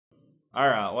All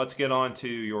right, let's get on to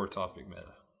your topic, Meta.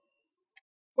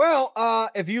 Well,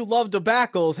 if you love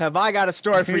debaccles, have I got a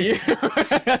story for you?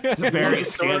 It's a very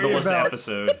scandalous about-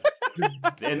 episode.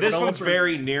 And this one's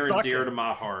very near and dear to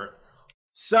my heart.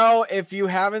 So, if you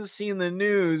haven't seen the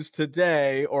news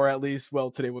today, or at least,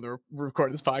 well, today when we're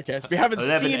recording this podcast, if you haven't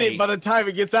seen it by the time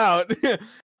it gets out,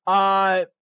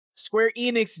 Square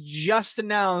Enix just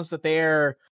announced that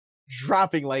they're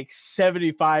dropping like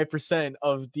 75%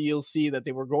 of DLC that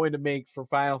they were going to make for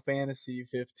Final Fantasy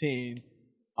 15.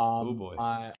 Oh boy.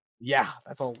 Yeah,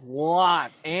 that's a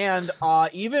lot. And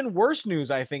even worse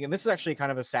news, I think, and this is actually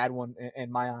kind of a sad one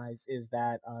in my eyes, is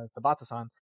that Tabata-san,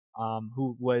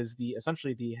 who was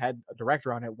essentially the head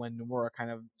director on it when Nomura kind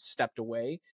of stepped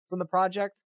away from the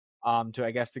project,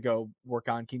 to go work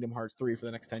on Kingdom Hearts 3 for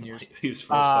the next 10 years. He was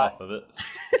forced off of it.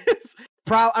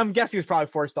 I'm guessing he was probably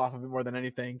forced off of it more than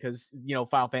anything, because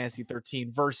Final Fantasy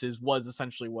 13 Versus was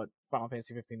essentially what Final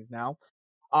Fantasy 15 is now.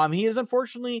 He is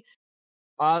unfortunately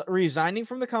resigning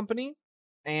from the company,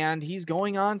 and he's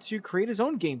going on to create his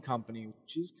own game company,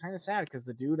 which is kind of sad because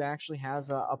the dude actually has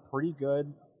a pretty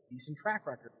good, decent track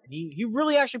record. He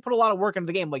really actually put a lot of work into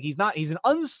the game. Like he's an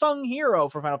unsung hero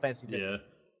for Final Fantasy 15. Yeah,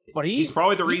 but he's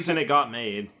probably the reason it got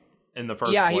made in the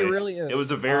first place. Yeah, he really is. It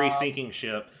was a very sinking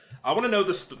ship. I want to know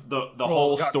the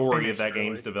whole story of that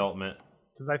game's development.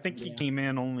 Because I think he came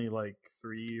in only like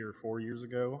 3 or 4 years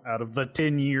ago out of the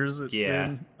 10 years it's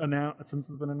been announced since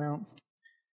it's been announced.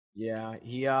 Yeah,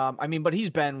 but he's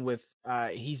been with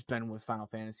Final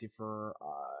Fantasy for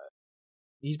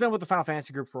he's been with the Final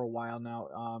Fantasy group for a while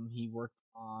now. He worked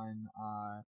on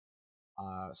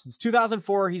since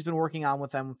 2004. He's been working on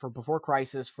with them before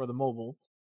Crisis for the mobile.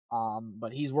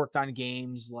 But he's worked on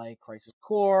games like Crisis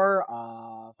Core,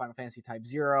 Final Fantasy Type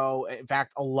 0. In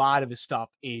fact, a lot of his stuff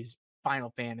is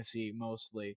Final Fantasy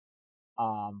mostly.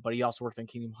 But he also worked on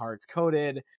Kingdom Hearts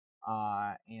Coded,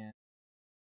 and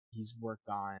he's worked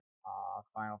on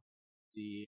Final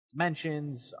Fantasy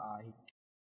Dimensions. He's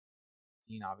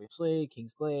seen obviously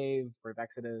King's Glaive, Brave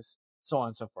Exodus, so on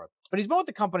and so forth. But he's been with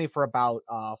the company for about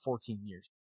 14 years.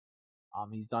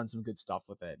 He's done some good stuff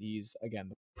with it. He's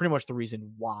again pretty much the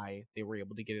reason why they were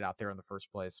able to get it out there in the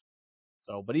first place.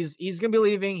 So, but he's gonna be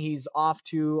leaving. He's off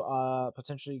to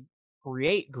potentially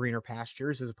create greener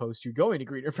pastures as opposed to going to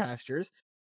greener pastures.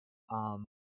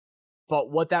 But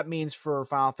what that means for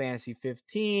Final Fantasy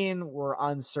 15, we're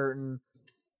uncertain.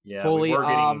 Yeah, fully.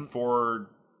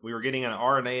 we were getting an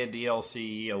RNA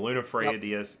DLC, a Lunafreya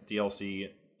DLC,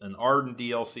 an Arden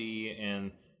DLC,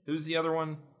 and who's the other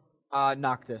one?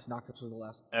 Noctis. Noctis was the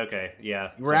last. Okay,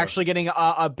 yeah. We're actually getting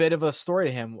a bit of a story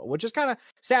to him, which is kind of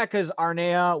sad because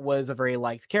Arnea was a very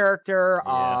liked character.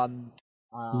 Yeah.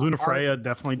 Lunafreya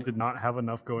definitely did not have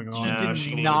enough going on.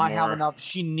 She did not have enough.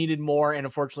 She needed more, and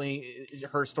unfortunately,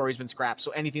 her story's been scrapped.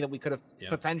 So anything that we could have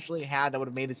potentially had that would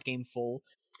have made this game full.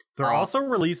 They're also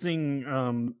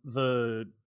releasing the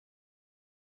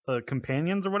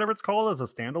companions or whatever it's called as a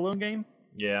standalone game.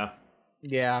 Yeah.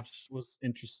 Yeah, was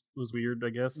weird, I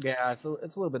guess. Yeah, it's a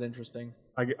little bit interesting.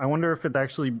 I wonder if it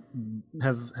actually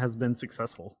has been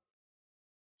successful.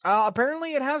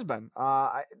 Apparently it has been.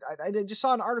 I just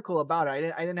saw an article about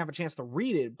it. I didn't have a chance to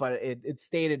read it, but it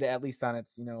stated, at least on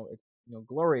its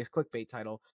glorious clickbait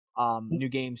title, new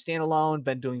game standalone,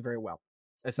 been doing very well.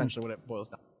 Essentially, what it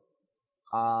boils down.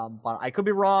 But I could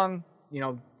be wrong.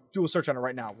 Do a search on it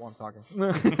right now while I'm talking.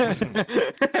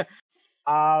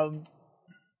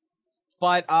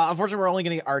 But unfortunately, we're only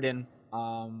going to get Arden,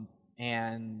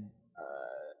 and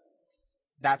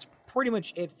that's pretty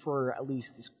much it for at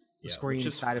least the Square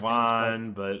Enix side of things.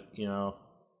 Fun, but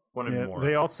wanted more.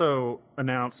 They also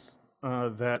announced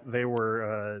that they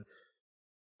were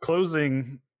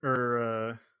closing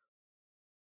or.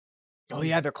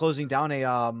 They're closing down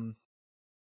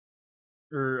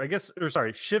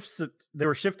shifts. They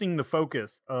were shifting the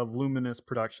focus of Luminous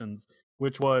Productions,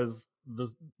 which was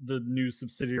the new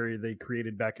subsidiary they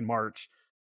created back in March,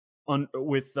 and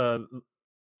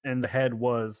the head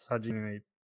was Hajime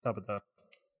Tabata.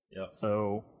 Yeah.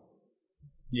 So,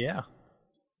 yeah.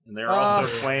 And they're also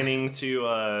planning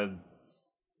to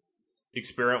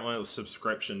experiment with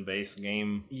subscription-based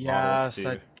game models too.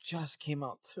 Yes, that just came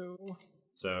out too.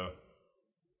 So,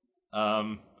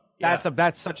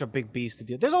 that's such a big beast to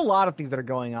do. There's a lot of things that are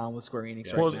going on with Square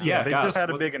Enix right now. Yeah, they just had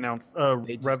a big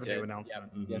revenue announcement.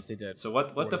 Yep. Mm-hmm. Yes, they did. So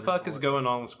what the fuck is going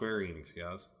on with Square Enix,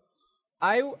 guys?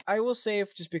 I will say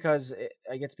just because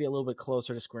I get to be a little bit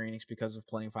closer to Square Enix because of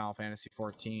playing Final Fantasy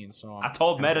 14. So I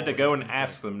told Meta to go and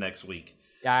ask them next week.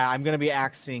 Yeah, I'm gonna be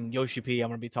asking Yoshi P. I'm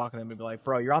gonna be talking to him and be like,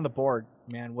 "Bro, you're on the board,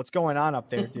 man. What's going on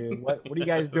up there, dude? What are you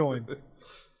guys doing?"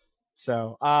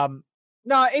 So,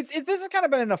 No, this has kind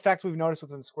of been an effect we've noticed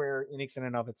within Square Enix in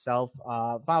and of itself.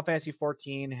 Final Fantasy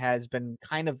 14 has been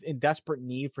kind of in desperate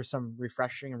need for some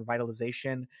refreshing and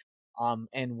revitalization.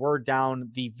 And we're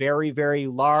down the very, very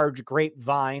large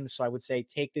grapevine. So I would say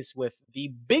take this with the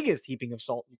biggest heaping of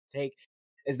salt you can take.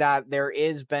 Is that there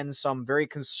is been some very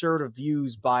conservative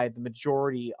views by the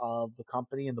majority of the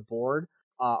company and the board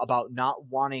about not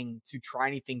wanting to try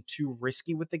anything too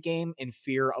risky with the game in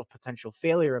fear of potential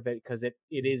failure of it, because it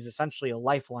is essentially a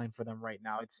lifeline for them right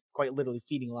now. It's quite literally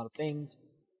feeding a lot of things.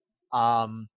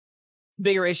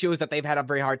 Bigger issue is that they've had a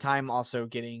very hard time also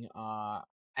getting,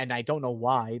 and I don't know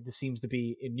why, this seems to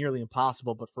be nearly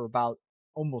impossible, but for about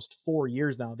almost 4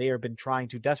 years now, they have been trying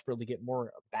to desperately get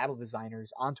more battle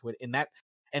designers onto it.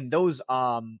 And those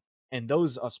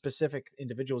specific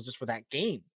individuals just for that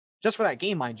game,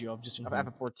 mind you, of just of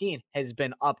FF14 has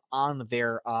been up on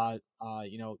their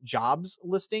jobs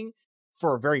listing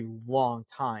for a very long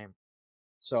time.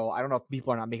 So I don't know if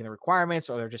people are not making the requirements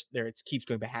or they're just there. It keeps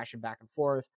going hashing back and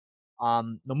forth.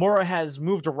 Nomura has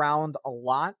moved around a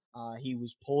lot. He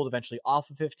was pulled eventually off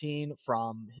of 15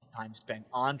 from his time spent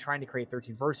on trying to create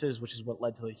 13 verses, which is what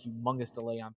led to the humongous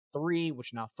delay on 3,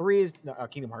 which now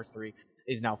Kingdom Hearts 3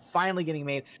 is now finally getting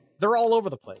made. They're all over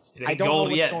the place. It ain't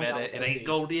gold yet, man. It ain't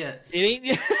gold yet. It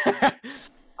ain't.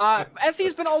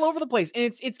 SE's been all over the place, and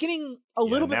it's getting a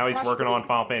little bit. Now he's working on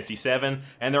Final Fantasy VII,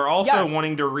 and they're also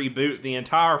wanting to reboot the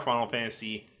entire Final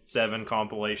Fantasy VII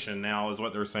compilation. Now, is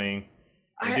what they're saying.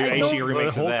 And do HD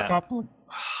remakes of that.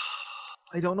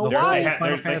 I don't know why. They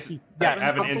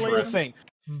have an interest.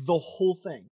 The whole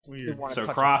thing. Weird. So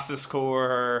Crisis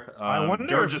Core,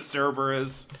 Dirge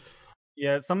Cerberus.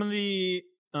 Yeah, some of the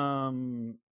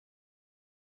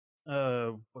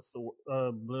what's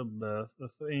the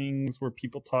things where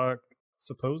people talk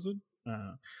supposed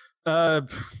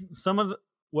some of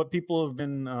what people have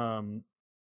been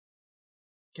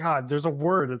God, there's a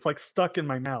word, it's like stuck in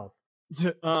my mouth.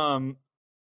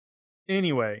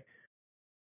 Anyway,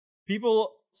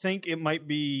 people think it might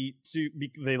be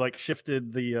they like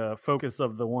shifted the focus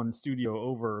of the one studio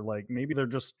over, like maybe they're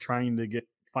just trying to get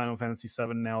Final Fantasy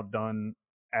VII now done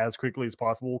as quickly as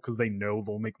possible because they know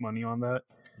they'll make money on that.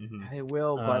 They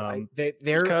will, but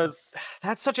they're because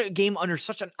that's such a game under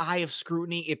such an eye of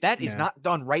scrutiny. If that is not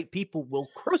done right, people will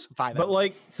crucify them. But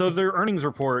like, so their earnings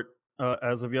report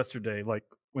as of yesterday, like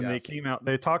when they came out,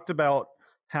 they talked about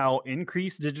how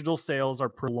increased digital sales are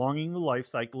prolonging the life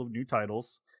cycle of new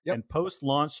titles, and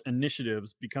post-launch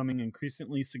initiatives becoming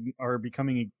increasingly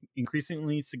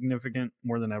significant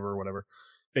more than ever, or whatever.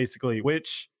 Basically,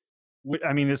 which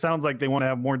I mean, it sounds like they want to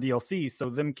have more DLC, so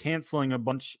them canceling a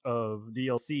bunch of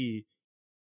DLC,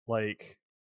 like,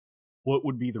 what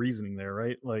would be the reasoning there,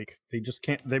 right? Like, they just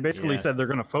can't. They basically said they're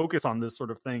going to focus on this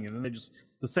sort of thing, and then they just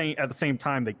at the same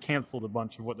time they canceled a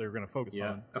bunch of what they were going to focus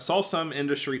on. I saw some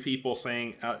industry people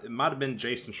saying it might have been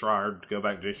Jason Schreier, to go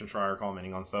back to Jason Schreier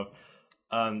commenting on stuff,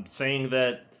 saying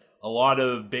that a lot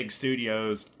of big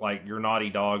studios like your Naughty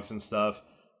Dogs and stuff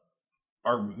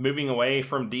are moving away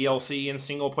from DLC and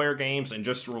single player games and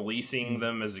just releasing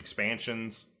them as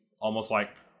expansions, almost like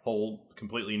whole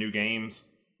completely new games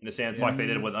in a sense, like they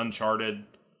did with Uncharted,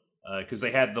 because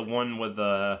they had the one with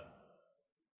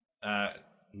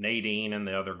Nadine and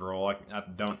the other girl. I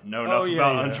don't know enough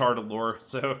about Uncharted lore,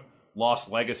 so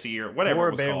Lost Legacy or whatever Laura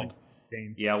it was Bailey called.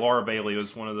 Game. Yeah, Laura Bailey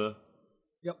was one of the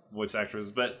voice actors,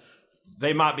 but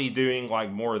they might be doing like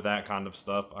more of that kind of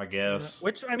stuff, I guess.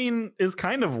 Which, I mean, is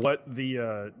kind of what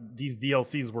the these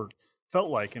DLCs felt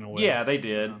like in a way. Yeah, they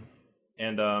did.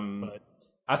 And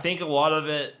I think a lot lot of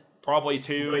it probably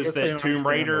too is that Tomb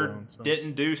Raider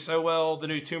didn't do so well. The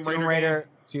new Tomb Raider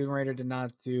did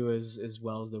not do as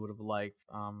well as they would have liked.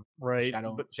 Right.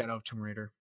 Shadow of Tomb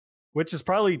Raider. Which is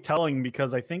probably telling,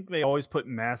 because I think they always put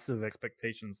massive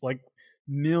expectations. Like,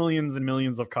 millions and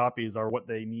millions of copies are what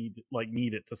they need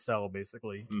it to sell,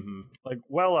 basically. Like,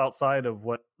 well outside of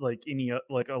what like any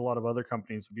like a lot of other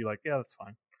companies would be like, yeah, that's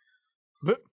fine.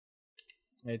 But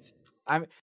it's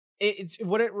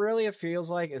what it really feels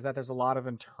like is that there's a lot of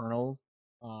internal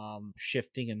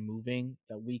shifting and moving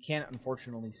that we can't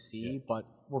unfortunately see, but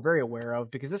we're very aware of,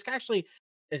 because this actually,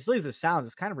 as silly as it sounds,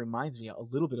 this kind of reminds me a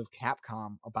little bit of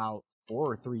Capcom about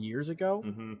 4 or 3 years ago,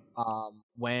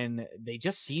 when they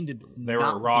just seemed to they were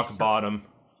at rock bottom.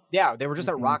 Yeah, they were just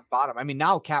at rock bottom. I mean,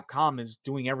 now Capcom is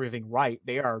doing everything right.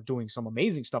 They are doing some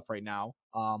amazing stuff right now,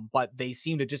 but they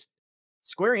seem to just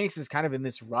Square Enix is kind of in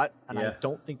this rut, and I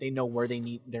don't think they know where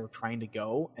they're trying to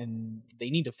go, and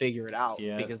they need to figure it out,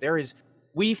 because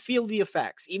we feel the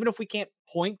effects. Even if we can't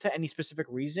point to any specific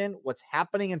reason, what's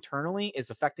happening internally is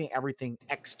affecting everything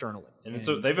externally. And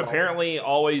so they've apparently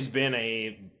always been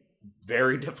a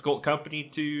very difficult company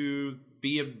to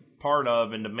be a part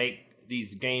of and to make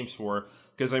these games for.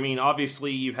 Because, I mean,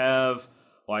 obviously you have,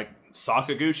 like,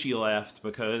 Sakaguchi left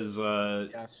because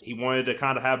he wanted to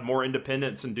kind of have more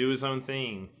independence and do his own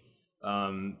thing.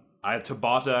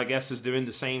 Tabata, I guess, is doing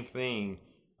the same thing.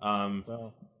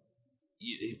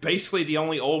 Basically, the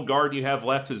only old guard you have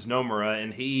left is Nomura,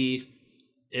 and he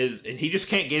just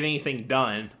can't get anything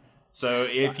done. So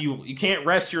if you can't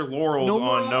rest your laurels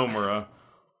on Nomura.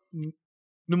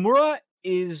 Nomura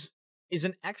is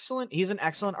an excellent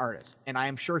artist, and I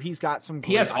am sure he's got some.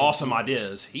 He has awesome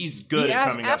ideas. He's good at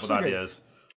coming up with ideas.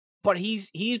 But he's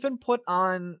been put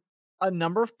on a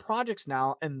number of projects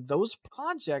now, and those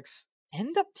projects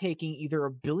end up taking either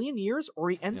 1 billion years or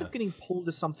he ends up getting pulled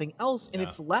to something else, and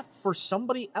it's left for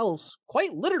somebody else,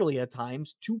 quite literally at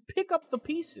times, to pick up the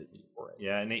pieces for it.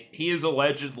 Yeah, and he is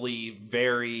allegedly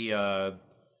very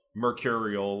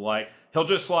mercurial. Like, he'll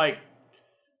just, like,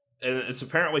 and it's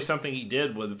apparently something he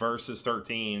did with Versus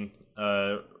 13.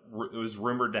 It was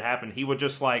rumored to happen. He would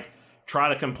just, like, try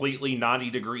to completely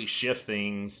 90-degree shift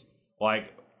things,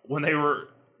 like, when they were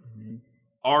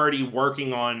already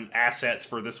working on assets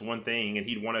for this one thing, and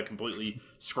he'd want to completely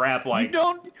scrap, like,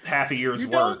 half a year's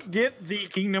work. Don't get the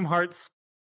Kingdom Hearts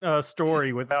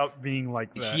story without being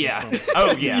like that. Yeah.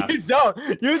 Oh, yeah.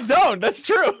 You don't. That's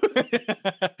true.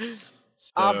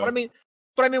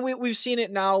 But I mean, we've seen it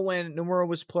now when Nomura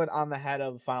was put on the head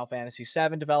of Final Fantasy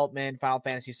VII development. Final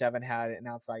Fantasy VII had an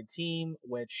outside team,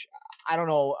 which I don't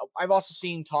know. I've also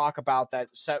seen talk about that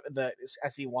the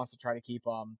SE wants to try to keep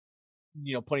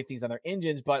putting things on their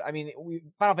engines. But I mean,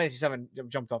 Final Fantasy VII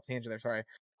jumped off tangent there. Sorry.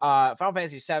 Final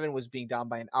Fantasy VII was being done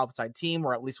by an outside team,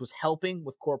 or at least was helping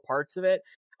with core parts of it.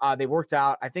 They worked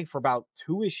out, I think, for about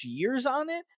 2-ish years on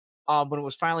it. When it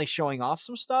was finally showing off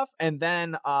some stuff, and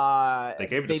then they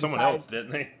gave it to someone else,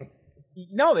 didn't they?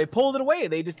 No, they pulled it away.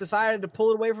 They just decided to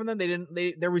pull it away from them.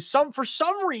 There was for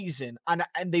some reason, and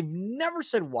they've never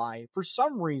said why. For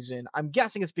some reason, I'm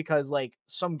guessing it's because, like,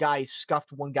 some guy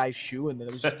scuffed one guy's shoe, and then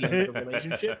it was just the end of the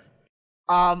relationship.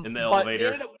 In the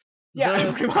elevator.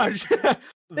 Pretty much.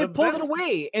 They pulled it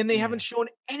away, and they haven't shown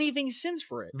anything since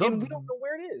for it, and we don't know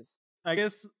where it is. I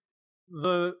guess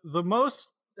the most,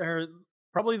 or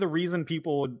probably the reason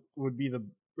people would be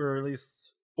or at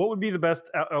least what would be the best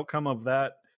outcome of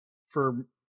that for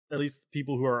at least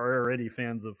people who are already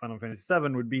fans of Final Fantasy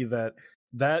VII would be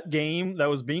that game that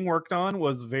was being worked on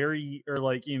was very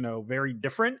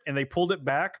different, and they pulled it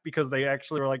back because they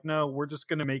actually were like, no, we're just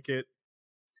going to make it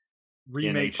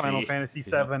remake Final Fantasy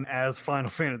VII as Final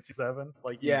Fantasy VII.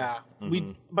 Like,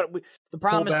 the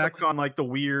problem pull is back on, like, the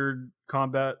weird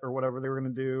combat or whatever they were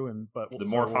going to do, but the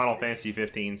more Final Fantasy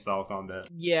 15 style combat.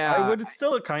 Yeah, I would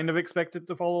still kind of expect it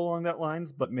to follow along that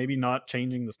lines, but maybe not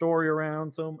changing the story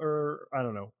around or I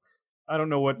don't know. I don't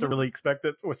know what to really expect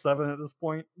it with 7 at this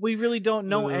point. We really don't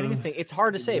know anything. It's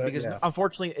hard to say because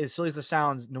unfortunately, as silly as it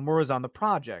sounds, Nomura's on the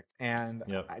project, and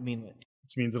I mean,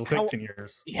 which means it'll take 10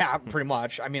 years. Yeah, pretty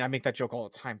much. I mean, I make that joke all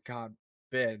the time. God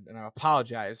forbid, and I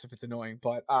apologize if it's annoying,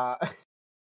 but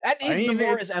that is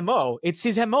Nomura's MO. It's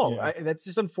his MO. Yeah. That's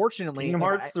just unfortunately Kingdom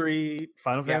Hearts 3,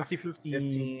 Final Fantasy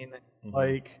 15.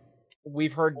 Like,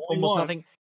 we've heard almost nothing.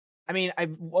 I mean,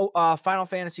 Final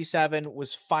Fantasy VII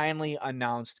was finally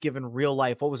announced, given real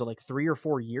life. What was it, like 3 or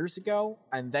 4 years ago?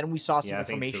 And then we saw some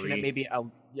information that maybe a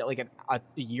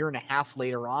year and a half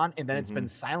later on, and then it's been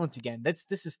silent again.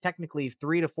 This is technically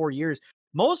 3 to 4 years.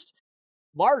 Most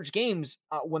large games,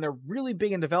 when they're really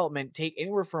big in development, take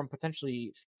anywhere from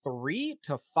potentially 3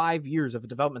 to 5 years of a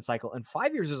development cycle, and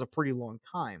 5 years is a pretty long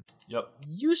time. Yep.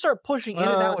 You start pushing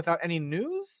into that without any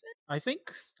news? I think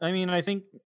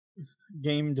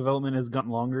game development has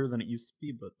gotten longer than it used to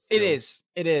be, but still.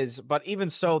 It is. But even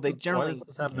so, they generally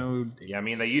have no. Yeah, I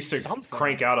mean, they used to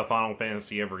crank out a Final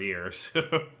Fantasy every year. So.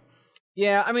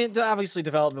 Yeah, I mean, obviously,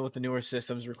 development with the newer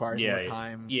systems requires more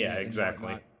time. Yeah,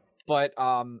 exactly. But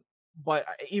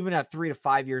even at 3 to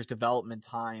 5 years development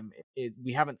time,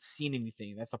 we haven't seen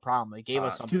anything. That's the problem. They gave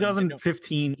us something.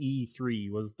 2015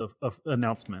 E3 was the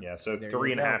announcement. Yeah, so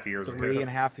 3.5 years ago.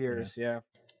 3.5 years, yeah.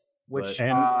 Which,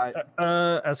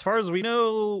 as far as we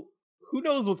know, who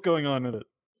knows what's going on with it?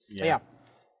 Yeah.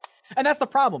 And that's the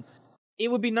problem. It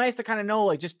would be nice to kind of know,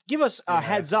 like, just give us a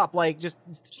heads up, like, just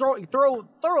throw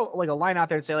like a line out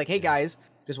there and say, like, hey guys,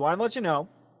 just want to let you know,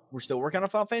 we're still working on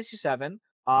Final Fantasy VII.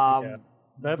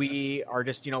 We are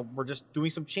just, we're just doing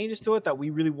some changes to it that we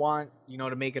really want,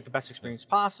 to make it the best experience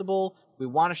possible. We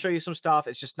want to show you some stuff.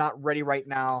 It's just not ready right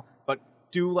now, but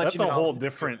do let you know. That's a whole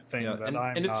different thing that I'm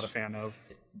not a fan of.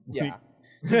 Yeah.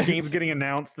 Games getting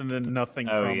announced and then nothing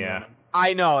from them.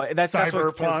 I know. That's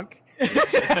Cyberpunk.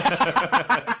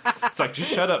 It's like,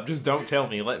 just shut up. Just don't tell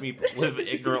me. Let me live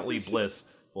ignorantly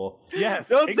blissful. Yes.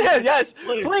 Don't say it. Yes,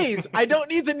 Please. please. I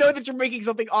don't need to know that you're making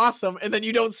something awesome and then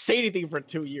you don't say anything for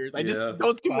 2 years. I just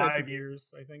don't do that. 5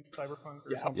 years, I think, Cyberpunk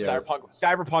or Yeah, something.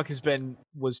 Cyberpunk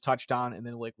was touched on and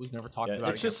then like was never talked about.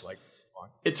 It's just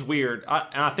it's weird.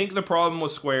 And I think the problem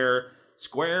with Square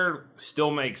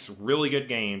still makes really good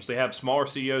games. They have smaller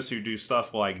studios who do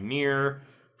stuff like Nier,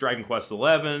 Dragon Quest XI,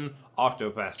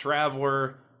 Octopath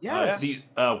Traveler. Yes.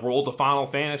 The World of Final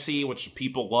Fantasy, which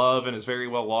people love and is very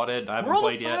well lauded. I haven't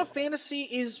played yet. World of Final Fantasy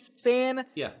is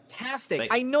fantastic.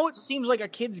 I know it seems like a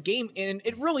kid's game, and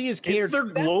it really is catered. It's their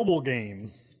global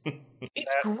games.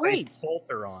 It's great.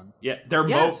 Falter on. Yeah, they're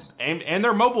and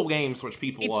they're mobile games, which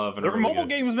people love. And their mobile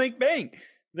games make bank.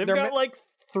 They've got like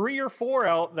 3 or 4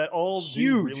 out that all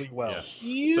do really well. Yeah.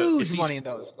 Huge money in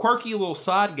those quirky little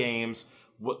side games.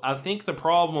 I think the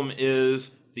problem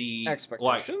is the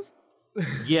expectations.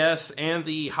 Yes, and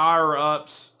the higher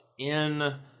ups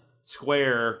in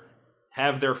Square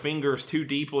have their fingers too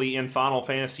deeply in Final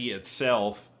Fantasy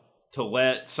itself to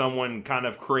let someone kind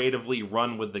of creatively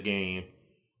run with the game.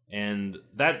 And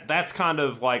that's kind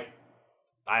of like,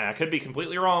 I could be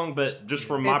completely wrong, but just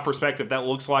from my perspective, that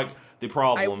looks like the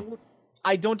problem.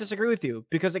 I don't disagree with you,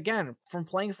 because again, from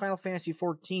playing Final Fantasy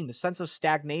XIV, the sense of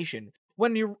stagnation,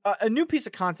 when a new piece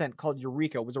of content called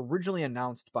Eureka was originally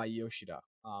announced by Yoshida,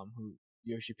 who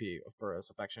Yoshi P for his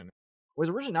affection, was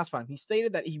originally announced by him. He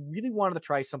stated that he really wanted to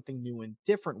try something new and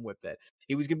different with it.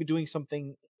 He was going to be doing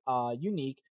something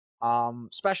unique,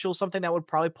 special, something that would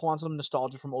probably pull on some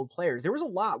nostalgia from old players. There was a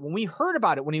lot. When we heard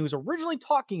about it, when he was originally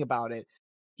talking about it,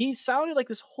 he sounded like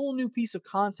this whole new piece of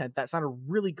content that sounded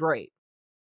really great.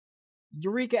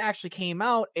 Eureka actually came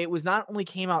out. It was not only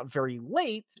came out very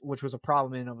late, which was a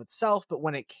problem in and of itself, but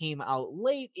when it came out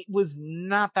late, it was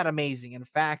not that amazing. In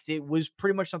fact, it was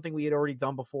pretty much something we had already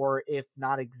done before, if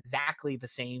not exactly the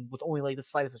same, with only like the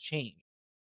slightest of change.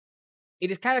 It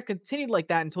has kind of continued like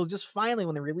that until just finally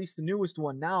when they released the newest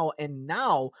one now, and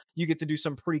now you get to do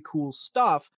some pretty cool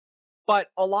stuff. But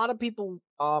a lot of people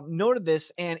noted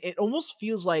this, and it almost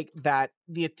feels like that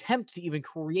the attempt to even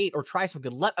create or try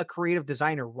something, let a creative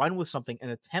designer run with something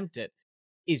and attempt it,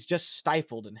 is just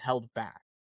stifled and held back.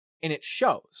 And it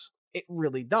shows. It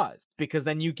really does. Because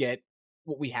then you get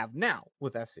what we have now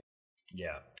with SE.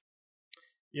 Yeah.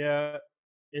 Yeah.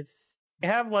 They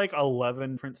have like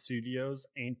 11 different studios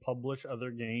and publish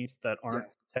other games that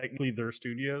aren't technically their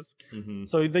studios. Mm-hmm.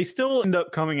 So they still end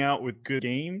up coming out with good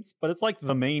games, but it's like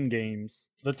the main games,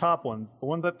 the top ones, the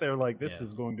ones that they're like, this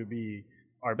is going to be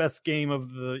our best game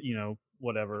of the,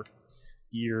 whatever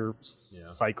year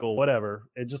cycle, whatever.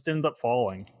 It just ends up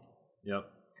falling. Yep.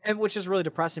 And which is really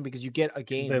depressing because you get a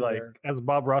game where, as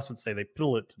Bob Ross would say, they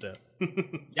piddle it to death.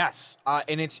 Yes.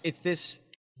 And it's this,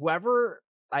 whoever...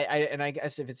 I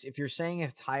guess if you're saying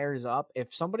it's hires up,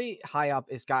 if somebody high up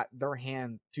has got their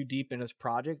hand too deep in this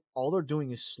project, all they're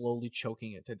doing is slowly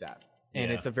choking it to death.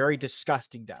 And it's a very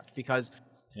disgusting death because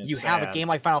you have a game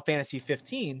like Final Fantasy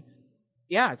 15.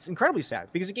 Yeah, it's incredibly sad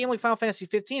because a game like Final Fantasy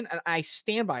 15, and I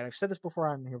stand by it. I've said this before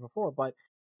on here before, but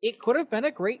it could have been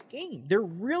a great game. There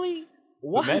really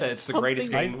was. The meta, it's the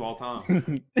greatest game of all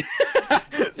time.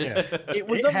 It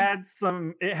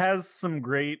has some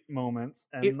great moments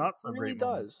and not so great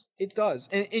moments. It does.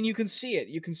 And you can see it.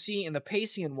 You can see in the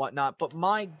pacing and whatnot. But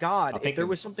my God, if there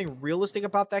was something realistic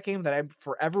about that game that I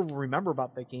forever will remember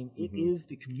about that game, it is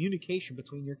the communication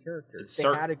between your characters. They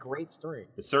had a great story.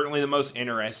 It's certainly the most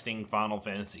interesting Final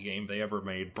Fantasy game they ever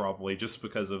made, probably, just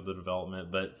because of the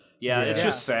development. But it's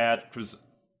just sad because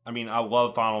I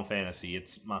love Final Fantasy.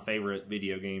 It's my favorite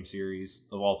video game series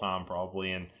of all time,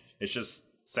 probably, and it's just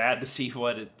sad to see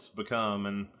what it's become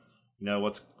and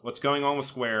what's going on with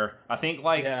Square. I think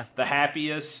the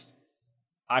happiest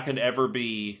I could ever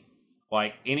be,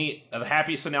 the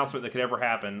happiest announcement that could ever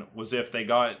happen was if they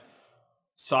got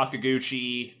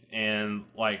Sakaguchi and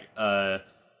oh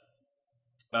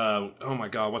my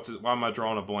God, why am I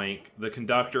drawing a blank? The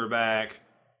conductor back.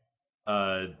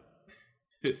 Kill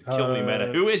me,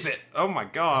 Meta. Who is it? Oh my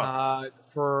God.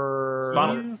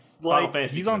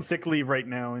 He's on sick leave right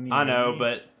now. Anyway. I know,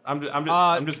 but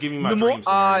I'm just giving my dreams.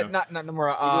 Not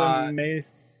Nomura.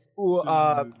 Uematsu.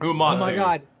 Oh my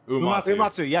God.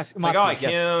 Uematsu. Yes. Uematsu, like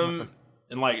him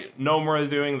and Nomura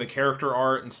doing the character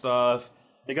art and stuff.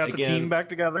 They got the team back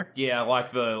together. Yeah,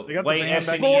 like the late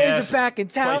SNES. Boys are back in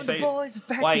town. The boys are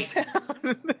back in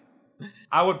town.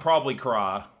 I would probably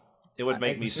cry. It would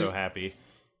make me so happy.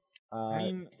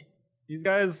 These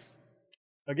guys,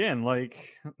 again,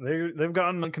 they've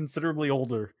gotten considerably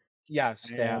older.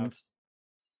 Yes, and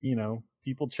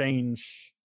people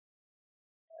change.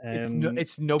 And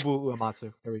It's Nobu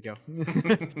Uematsu. There we go.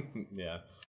 Yeah.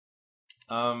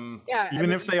 Yeah,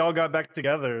 even if they all got back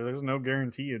together, there's no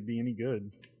guarantee it'd be any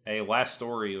good. Hey, Last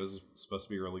Story was supposed to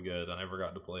be really good. I never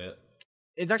got to play it.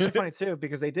 it's actually funny too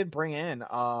because they did bring in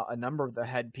a number of the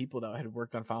head people that had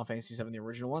worked on Final Fantasy VII, the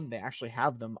original one. They actually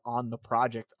have them on the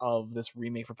project of this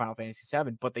remake for Final Fantasy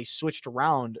VII, but they switched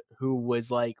around who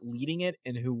was like leading it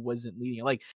and who wasn't leading it.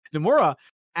 Like Nomura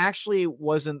actually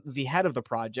wasn't the head of the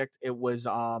project. It was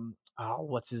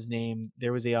what's his name?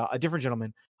 There was a different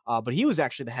gentleman, but he was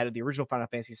actually the head of the original Final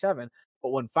Fantasy VII. But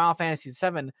when Final Fantasy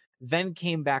VII then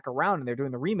came back around and they're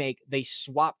doing the remake, they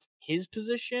swapped his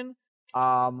position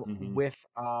with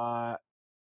I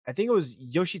think it was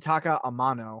Yoshitaka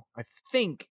Amano. I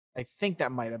think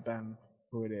that might have been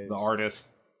who it is. The artist.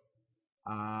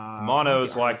 Amano's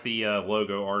Mono's like the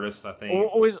logo artist, I think.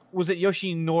 or was it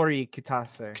Yoshinori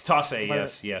Kitase?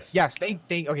 Kitase, yes. Yes, they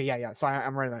okay, yeah. So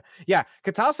I'm right on that. Yeah,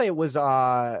 Kitase was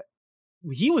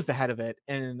he was the head of it,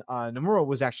 and Nomura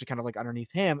was actually kind of like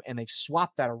underneath him, and they've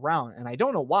swapped that around. And I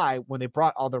don't know why when they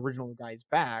brought all the original guys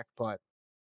back, but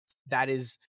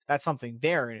that's something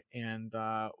there. And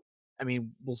I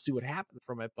mean, we'll see what happens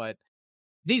from it. But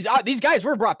these guys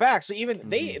were brought back, so even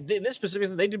they this specific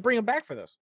reason they did bring them back for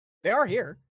this. They are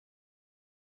here.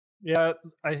 Yeah,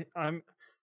 I'm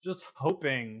just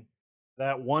hoping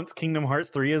that once Kingdom Hearts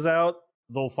 3 is out,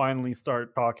 they'll finally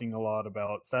start talking a lot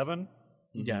about 7.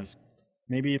 Yes.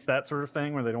 Maybe it's that sort of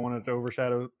thing where they don't want it to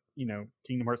overshadow,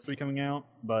 Kingdom Hearts 3 coming out,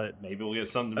 but Maybe we'll get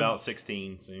something about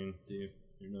 16 soon, too.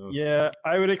 Who knows? yeah,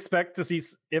 I would expect to see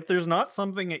if there's not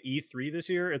something at E3 this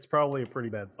year, it's probably a pretty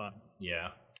bad sign. Yeah.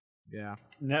 Yeah.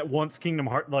 And that once Kingdom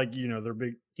Hearts, their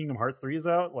big Kingdom Hearts 3 is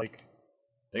out,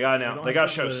 They gotta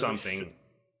show something.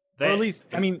 Or at least,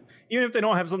 I mean, even if they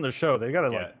don't have something to show, they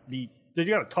gotta they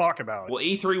gotta talk about it. Well,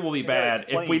 E3 will be bad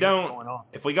if we don't.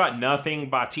 If we got nothing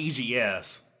by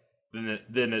TGS,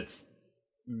 then it's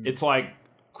like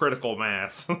critical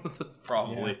mass,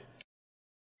 probably. Yeah.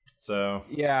 So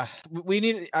yeah, we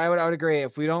need. I would agree.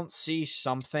 If we don't see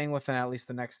something within at least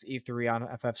the next E3 on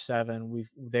FF7,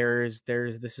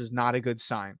 this is not a good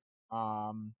sign.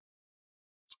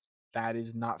 That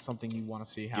is not something you want to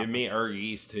see happen. Give me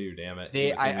Ergies too, damn it.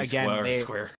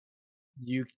 Square.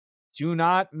 You do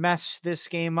not mess this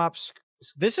game up.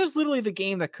 This is literally the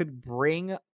game that could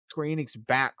bring Square Enix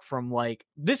back from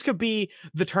this could be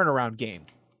the turnaround game.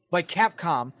 Like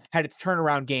Capcom had its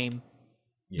turnaround game.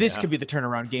 Yeah. This could be the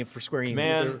turnaround game for Square Enix.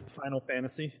 Man, Final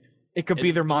Fantasy. It could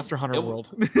be their Monster Hunter World.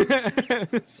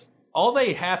 All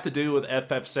they have to do with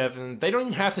FF7, they don't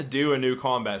even have to do a new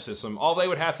combat system. All they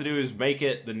would have to do is make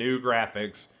it the new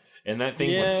graphics, and that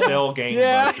thing would sell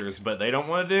gangbusters. But they don't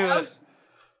want to do it.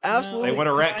 Absolutely, they want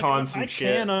to retcon some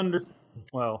shit.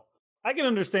 I can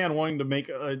understand wanting to make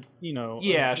play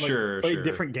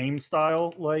different game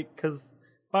style, because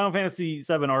Final Fantasy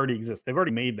VII already exists. They've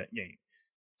already made that game.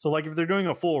 So, if they're doing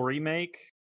a full remake,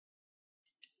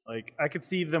 I could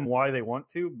see them why they want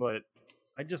to, but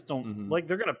I just don't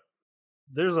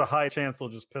there's a high chance they'll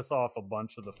just piss off a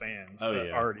bunch of the fans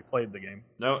that already played the game.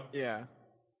 No, yeah,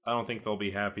 I don't think they'll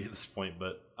be happy at this point.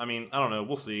 But I mean, I don't know.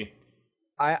 We'll see.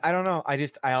 I don't know. I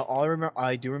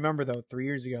do remember though 3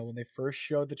 years ago when they first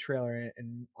showed the trailer,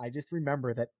 and I just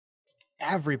remember that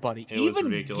everybody, even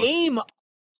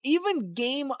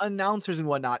game announcers and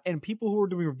whatnot, and people who were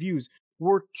doing reviews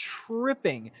were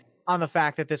tripping on the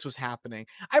fact that this was happening.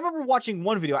 I remember watching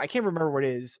one video. I can't remember what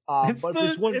it is.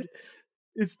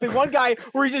 It's the one guy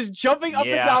where he's just jumping up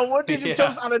and down. One dude just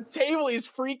jumps on a table. He's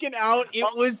freaking out.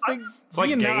 It's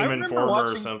like Game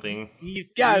Informer or something.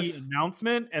 E3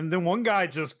 announcement, and then one guy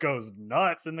just goes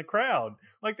nuts in the crowd.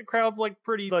 The crowd's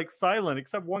pretty silent,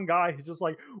 except one guy who's just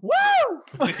woo!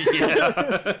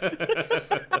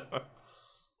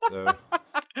 So.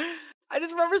 I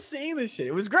just remember seeing this shit.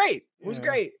 It was great. It was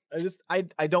great.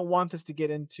 I don't want this to get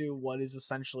into what is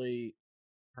essentially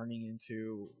turning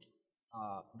into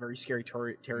very scary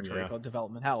territory called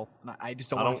development hell. And I just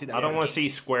don't want to see that. I don't want to see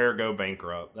Square go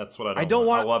bankrupt. That's what I don't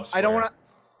want. I love Square. I don't want to.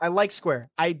 I like Square.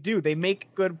 I do. They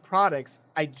make good products.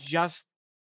 I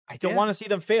don't want to see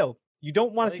them fail. You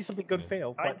don't want to see something good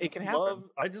fail, but it can happen.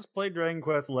 I just played Dragon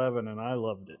Quest XI and I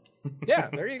loved it. Yeah,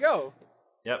 there you go.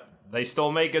 Yep, they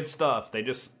still make good stuff. They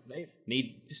just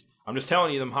need. I'm just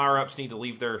telling you, them higher ups need to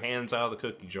leave their hands out of the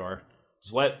cookie jar.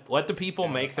 Just let the people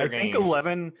make their games.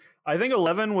 I think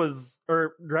 11 was,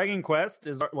 or Dragon Quest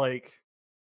is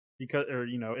because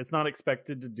it's not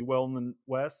expected to do well in the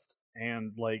West,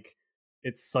 and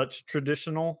it's such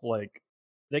traditional.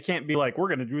 They can't be we're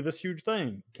gonna do this huge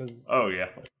thing because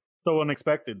so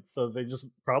unexpected. So they just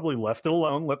probably left it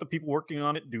alone, let the people working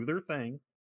on it do their thing.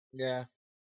 Yeah.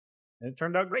 and it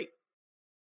turned out great.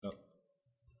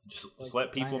 Just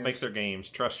let people make their games.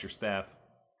 Trust your staff.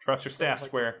 Trust your So staff, it's like-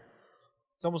 Square.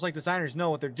 It's almost like designers know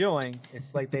what they're doing.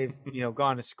 It's like they've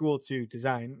gone to school to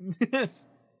design.